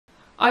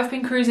I've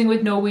been cruising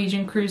with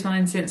Norwegian Cruise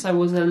Line since I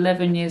was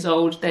 11 years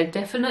old. They're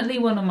definitely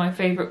one of my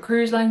favourite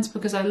cruise lines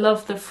because I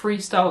love the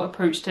freestyle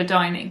approach to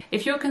dining.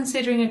 If you're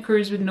considering a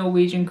cruise with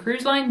Norwegian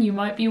Cruise Line, you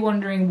might be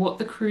wondering what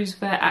the cruise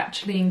fare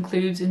actually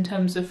includes in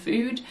terms of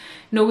food.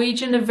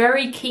 Norwegian are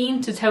very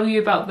keen to tell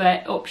you about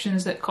their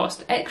options that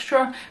cost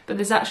extra, but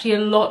there's actually a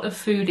lot of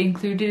food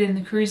included in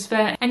the cruise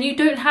fare, and you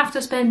don't have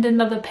to spend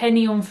another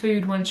penny on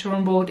food once you're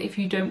on board if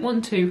you don't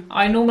want to.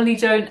 I normally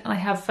don't, and I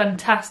have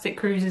fantastic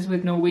cruises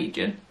with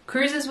Norwegian.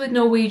 Cruises with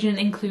Norwegian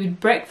include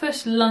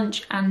breakfast,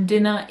 lunch and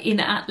dinner in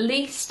at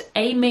least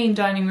a main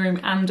dining room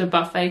and a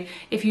buffet.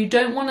 If you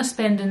don't want to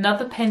spend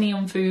another penny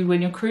on food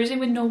when you're cruising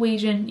with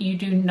Norwegian, you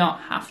do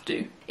not have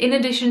to. In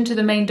addition to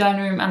the main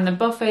dining room and the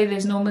buffet,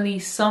 there's normally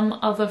some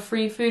other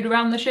free food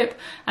around the ship,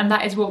 and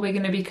that is what we're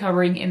going to be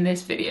covering in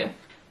this video.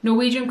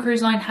 Norwegian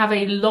Cruise Line have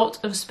a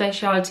lot of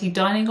speciality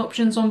dining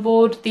options on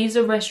board. These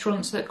are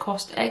restaurants that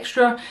cost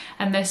extra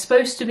and they're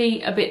supposed to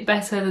be a bit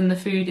better than the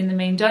food in the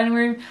main dining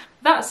room.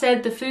 That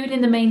said, the food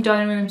in the main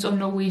dining rooms on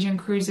Norwegian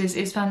cruises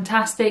is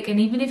fantastic, and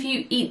even if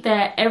you eat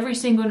there every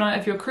single night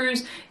of your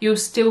cruise, you'll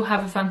still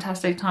have a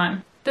fantastic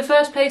time. The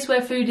first place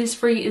where food is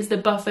free is the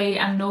buffet,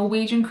 and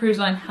Norwegian Cruise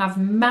Line have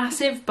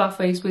massive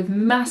buffets with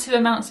massive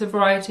amounts of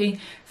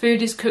variety.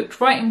 Food is cooked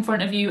right in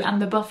front of you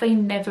and the buffet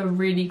never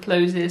really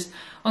closes.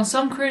 On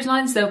some cruise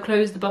lines they'll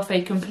close the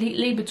buffet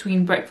completely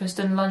between breakfast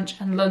and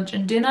lunch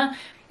and dinner.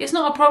 It's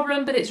not a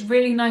problem, but it's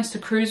really nice to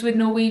cruise with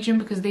Norwegian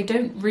because they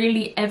don't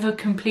really ever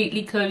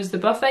completely close the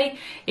buffet.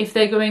 If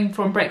they're going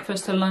from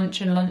breakfast to lunch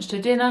and lunch to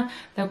dinner,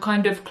 they'll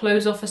kind of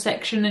close off a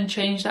section and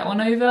change that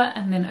one over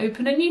and then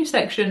open a new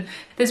section.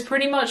 There's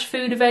pretty much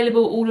food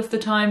available all of the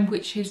time,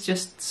 which is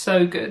just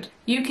so good.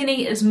 You can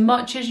eat as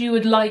much as you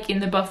would like in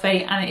the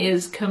buffet and it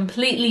is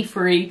completely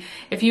free.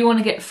 If you want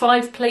to get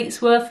 5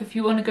 plates worth, if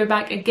you want to go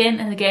back again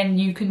and again,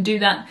 you can do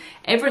that.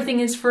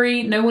 Everything is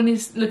free, no one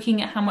is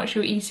looking at how much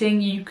you're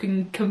eating, you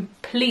can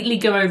completely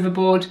go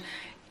overboard.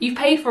 You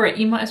pay for it,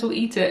 you might as well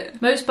eat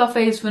it. Most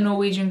buffets for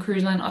Norwegian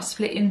Cruise Line are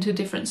split into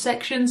different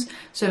sections.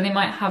 So they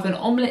might have an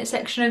omelette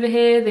section over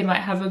here, they might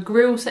have a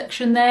grill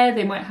section there,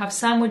 they might have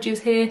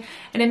sandwiches here,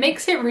 and it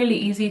makes it really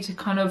easy to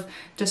kind of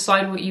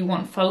decide what you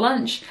want for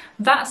lunch.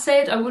 That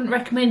said, I wouldn't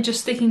recommend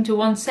just sticking to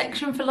one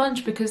section for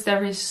lunch because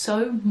there is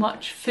so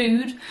much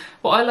food.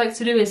 What I like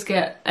to do is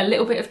get a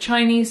little bit of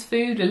Chinese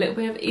food, a little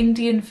bit of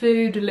Indian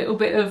food, a little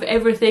bit of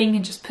everything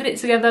and just put it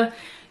together.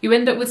 You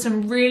end up with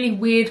some really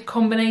weird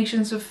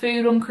combinations of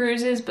food on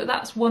cruises, but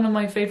that's one of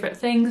my favourite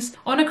things.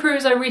 On a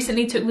cruise I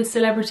recently took with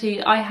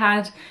Celebrity, I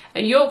had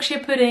a Yorkshire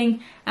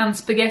pudding and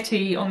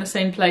spaghetti on the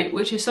same plate,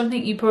 which is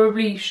something you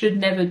probably should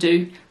never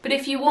do. But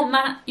if you want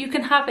that, you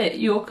can have it.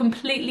 You're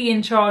completely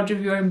in charge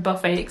of your own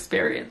buffet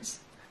experience.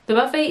 The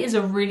buffet is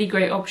a really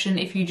great option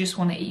if you just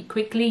want to eat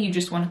quickly, you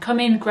just want to come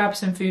in, grab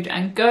some food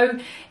and go.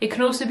 It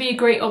can also be a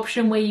great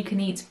option where you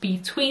can eat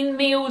between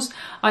meals.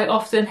 I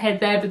often head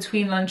there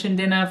between lunch and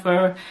dinner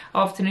for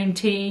afternoon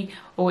tea,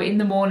 or in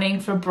the morning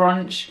for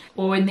brunch,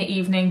 or in the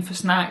evening for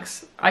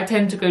snacks. I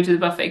tend to go to the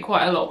buffet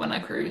quite a lot when I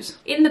cruise.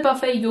 In the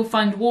buffet you'll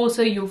find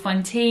water, you'll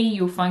find tea,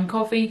 you'll find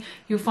coffee,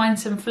 you'll find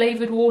some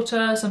flavoured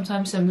water,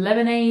 sometimes some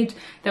lemonade.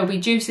 There'll be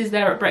juices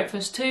there at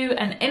breakfast too,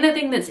 and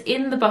anything that's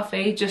in the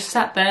buffet just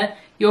sat there,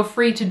 you're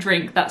free to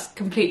drink, that's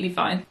completely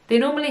fine. They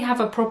normally have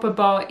a proper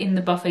bar in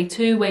the buffet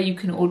too, where you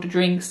can order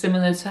drinks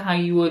similar to how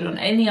you would on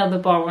any other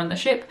bar on the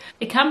ship.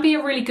 It can be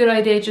a really good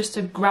idea just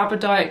to grab a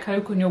Diet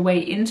Coke on your way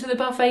into the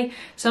buffet.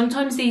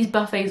 Sometimes these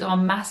buffets are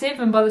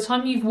massive, and by the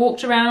time you've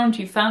walked around,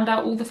 you've found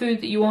out all the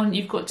food that you want,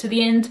 you've got to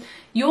the end,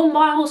 you're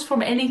miles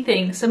from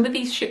anything. Some of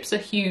these ships are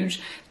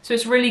huge, so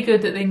it's really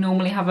good that they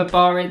normally have a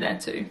bar in there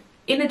too.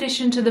 In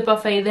addition to the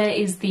buffet, there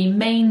is the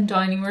main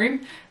dining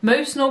room.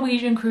 Most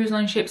Norwegian Cruise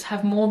Line ships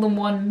have more than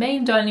one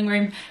main dining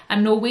room,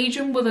 and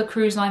Norwegian were the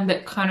cruise line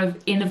that kind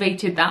of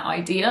innovated that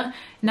idea.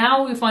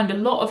 Now we find a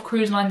lot of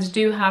cruise lines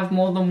do have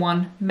more than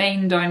one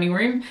main dining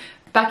room.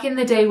 Back in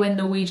the day when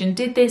Norwegian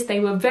did this,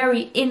 they were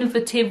very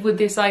innovative with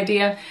this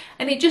idea,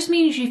 and it just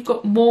means you've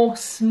got more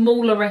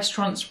smaller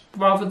restaurants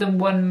rather than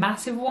one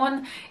massive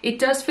one. It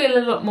does feel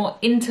a lot more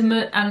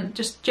intimate and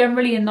just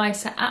generally a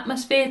nicer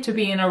atmosphere to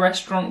be in a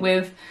restaurant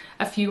with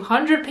a few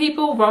hundred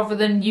people rather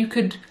than you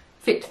could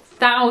fit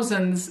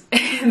thousands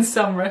in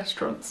some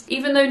restaurants.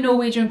 Even though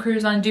Norwegian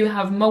Cruise Line do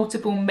have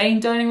multiple main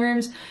dining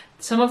rooms,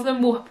 some of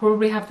them will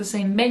probably have the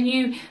same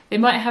menu. They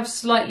might have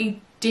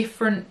slightly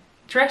different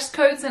dress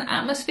codes and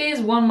atmospheres.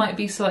 One might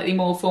be slightly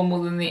more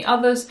formal than the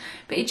others,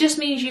 but it just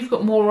means you've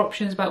got more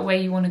options about where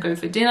you want to go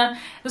for dinner,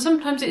 and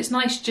sometimes it's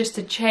nice just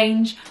to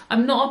change.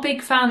 I'm not a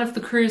big fan of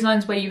the cruise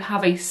lines where you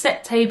have a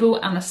set table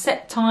and a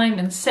set time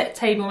and set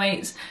table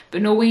mates,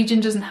 but Norwegian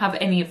doesn't have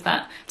any of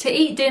that. To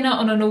eat dinner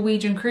on a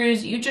Norwegian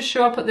cruise, you just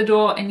show up at the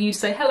door and you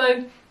say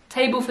hello,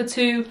 table for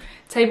 2,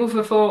 table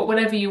for 4,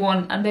 whatever you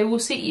want, and they will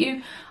seat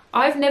you.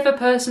 I've never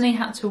personally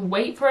had to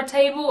wait for a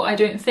table, I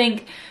don't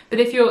think, but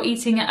if you're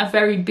eating at a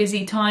very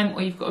busy time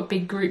or you've got a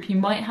big group, you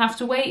might have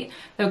to wait.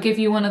 They'll give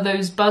you one of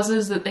those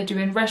buzzers that they do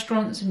in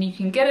restaurants and you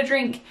can get a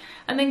drink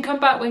and then come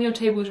back when your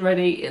table's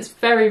ready. It's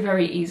very,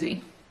 very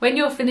easy. When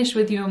you're finished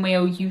with your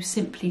meal, you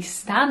simply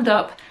stand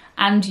up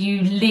and you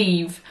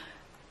leave.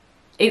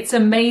 It's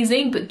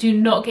amazing, but do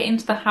not get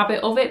into the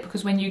habit of it,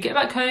 because when you get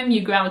back home,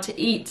 you go out to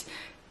eat.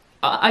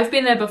 I've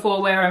been there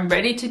before where I'm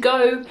ready to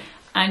go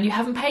and you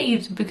haven't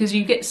paid because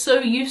you get so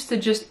used to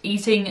just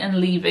eating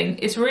and leaving.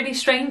 It's really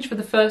strange for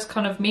the first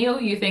kind of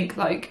meal. You think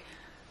like,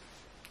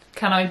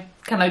 can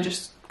I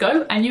just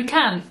go? And you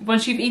can.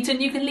 Once you've eaten,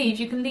 you can leave.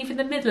 You can leave in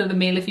the middle of the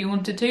meal if you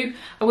wanted to.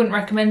 I wouldn't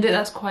recommend it,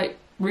 that's quite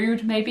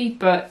rude maybe,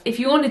 but if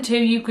you wanted to,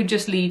 you could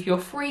just leave. You're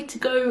free to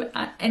go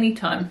at any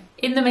time.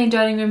 In the main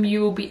dining room,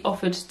 you will be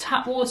offered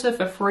tap water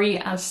for free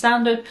as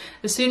standard.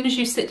 As soon as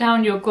you sit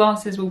down, your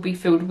glasses will be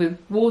filled with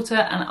water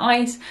and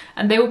ice,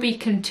 and they will be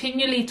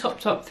continually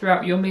topped up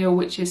throughout your meal,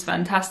 which is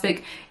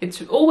fantastic.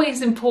 It's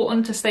always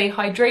important to stay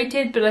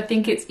hydrated, but I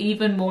think it's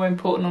even more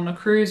important on a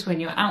cruise when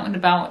you're out and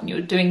about and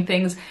you're doing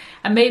things,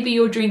 and maybe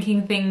you're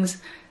drinking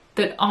things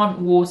that aren't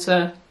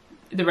water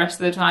the rest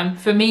of the time.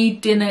 For me,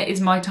 dinner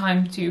is my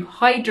time to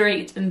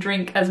hydrate and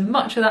drink as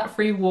much of that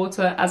free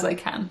water as I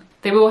can.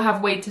 They will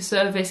have waiter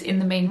service in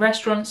the main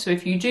restaurant, so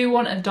if you do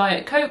want a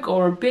Diet Coke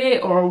or a beer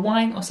or a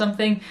wine or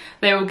something,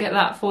 they will get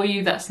that for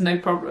you, that's no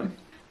problem.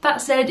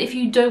 That said, if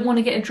you don't want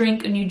to get a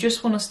drink and you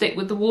just want to stick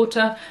with the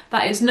water,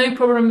 that is no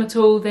problem at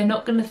all. They're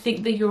not going to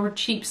think that you're a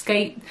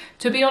cheapskate.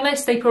 To be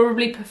honest, they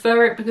probably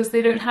prefer it because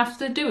they don't have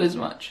to do as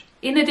much.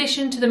 In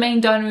addition to the main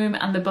dining room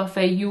and the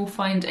buffet, you'll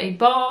find a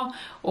bar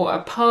or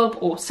a pub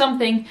or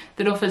something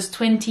that offers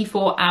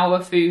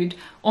 24-hour food.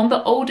 On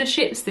the older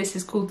ships, this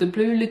is called the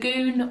Blue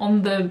Lagoon.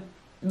 On the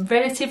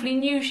relatively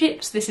new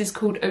ships, this is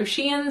called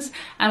Oceans,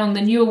 and on the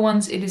newer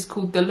ones, it is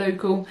called the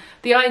Local.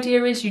 The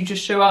idea is you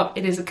just show up,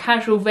 it is a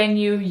casual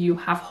venue, you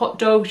have hot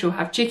dogs, you'll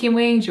have chicken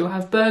wings, you'll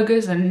have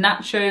burgers and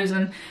nachos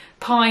and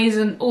pies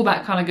and all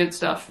that kind of good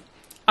stuff.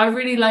 I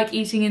really like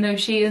eating in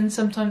Oceans.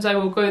 Sometimes I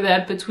will go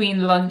there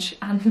between lunch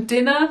and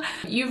dinner.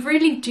 You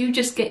really do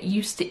just get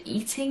used to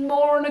eating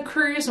more on a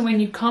cruise, and when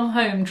you come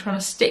home, trying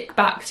to stick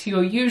back to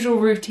your usual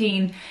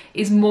routine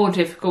is more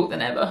difficult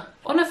than ever.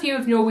 On a few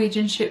of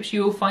Norwegian ships,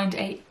 you will find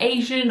a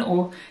Asian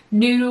or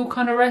noodle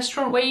kind of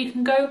restaurant where you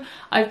can go.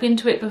 I've been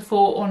to it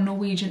before on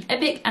Norwegian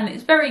Epic and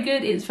it's very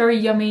good, it's very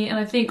yummy, and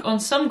I think on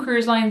some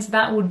cruise lines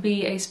that would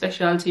be a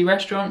specialty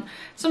restaurant.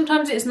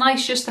 Sometimes it's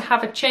nice just to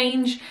have a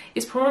change.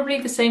 It's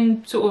probably the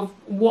same sort of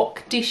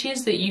wok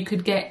dishes that you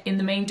could get in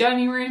the main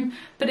dining room,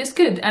 but it's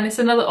good and it's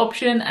another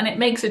option and it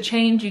makes a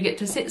change. You get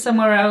to sit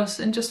somewhere else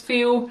and just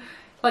feel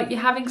like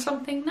you're having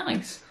something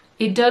nice.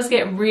 It does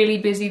get really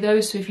busy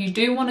though, so if you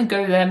do want to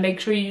go there, make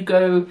sure you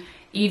go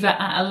either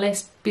at a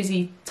less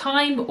busy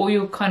time or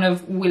you're kind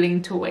of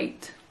willing to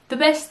wait. The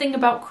best thing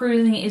about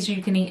cruising is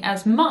you can eat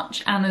as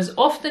much and as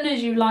often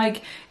as you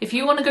like. If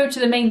you want to go to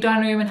the main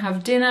dining room and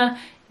have dinner,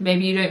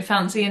 maybe you don't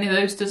fancy any of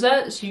those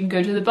desserts, you can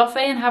go to the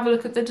buffet and have a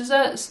look at the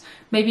desserts.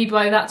 Maybe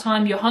by that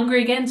time you're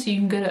hungry again, so you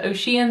can go to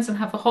Oceans and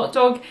have a hot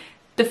dog.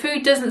 The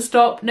food doesn't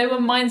stop, no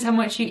one minds how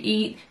much you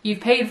eat, you've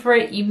paid for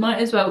it, you might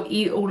as well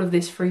eat all of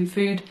this free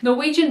food.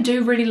 Norwegian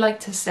do really like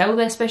to sell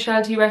their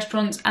specialty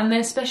restaurants, and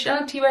their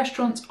specialty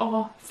restaurants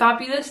are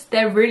fabulous.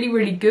 They're really,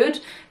 really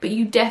good, but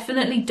you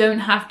definitely don't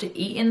have to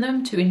eat in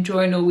them to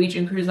enjoy a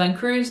Norwegian Cruise Line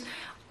cruise.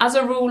 As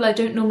a rule, I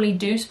don't normally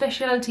do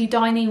specialty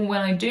dining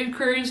when I do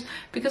cruise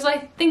because I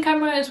think I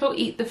might as well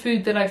eat the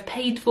food that I've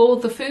paid for.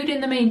 The food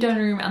in the main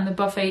dining room and the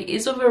buffet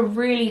is of a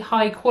really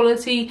high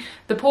quality.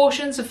 The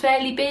portions are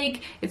fairly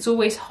big, it's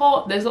always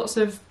hot, there's lots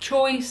of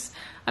choice.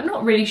 I'm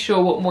not really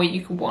sure what more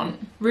you could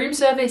want. Room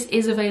service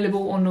is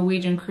available on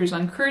Norwegian Cruise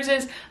Line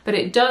cruises, but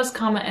it does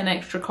come at an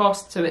extra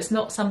cost, so it's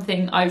not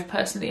something I've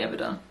personally ever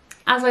done.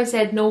 As I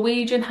said,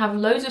 Norwegian have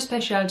loads of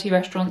specialty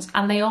restaurants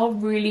and they are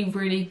really,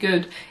 really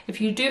good. If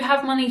you do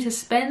have money to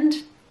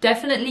spend,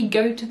 definitely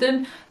go to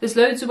them. There's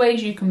loads of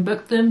ways you can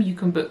book them. You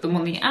can book them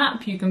on the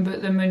app, you can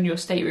book them on your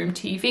stateroom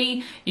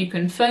TV, you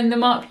can phone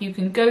them up, you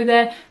can go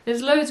there.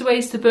 There's loads of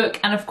ways to book,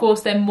 and of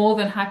course they're more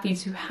than happy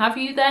to have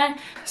you there.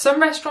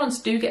 Some restaurants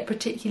do get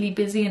particularly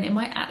busy and it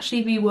might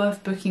actually be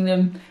worth booking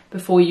them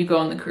before you go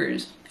on the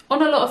cruise.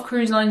 On a lot of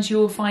cruise lines, you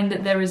will find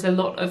that there is a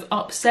lot of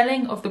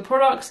upselling of the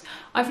products.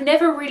 I've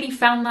never really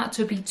found that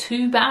to be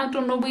too bad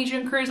on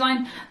Norwegian Cruise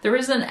Line. There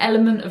is an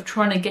element of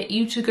trying to get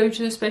you to go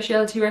to the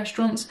specialty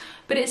restaurants,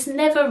 but it's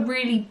never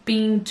really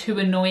been too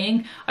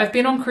annoying. I've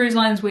been on cruise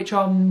lines which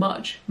are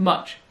much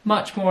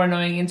more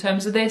annoying in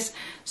terms of this,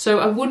 so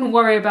I wouldn't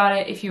worry about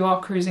it if you are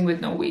cruising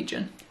with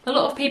Norwegian. A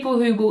lot of people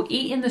who will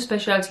eat in the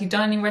specialty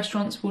dining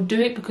restaurants will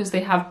do it because they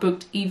have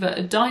booked either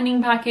a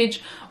dining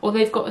package or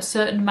they've got a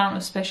certain amount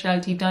of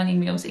specialty dining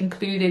meals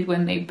included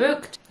when they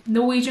booked.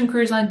 Norwegian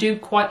Cruise Line do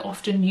quite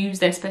often use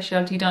their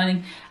specialty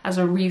dining as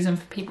a reason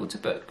for people to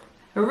book.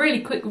 A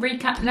really quick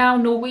recap now,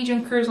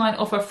 Norwegian Cruise Line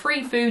offer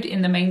free food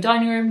in the main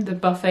dining room, the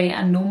buffet,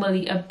 and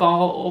normally a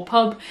bar or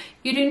pub.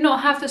 You do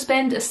not have to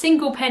spend a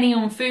single penny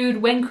on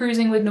food when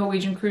cruising with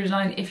Norwegian Cruise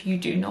Line if you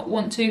do not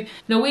want to.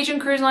 Norwegian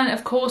Cruise Line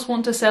of course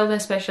want to sell their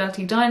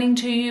specialty dining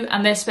to you,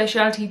 and their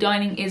specialty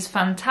dining is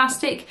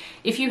fantastic.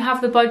 If you have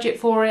the budget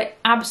for it,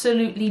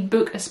 absolutely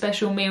book a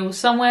special meal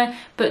somewhere,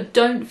 but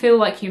don't feel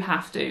like you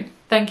have to.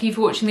 Thank you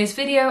for watching this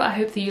video. I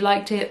hope that you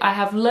liked it. I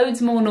have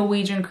loads more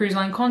Norwegian Cruise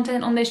Line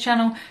content on this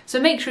channel, so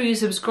make sure you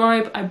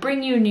subscribe. I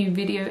bring you a new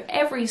video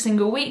every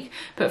single week,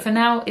 but for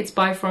now, it's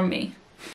bye from me.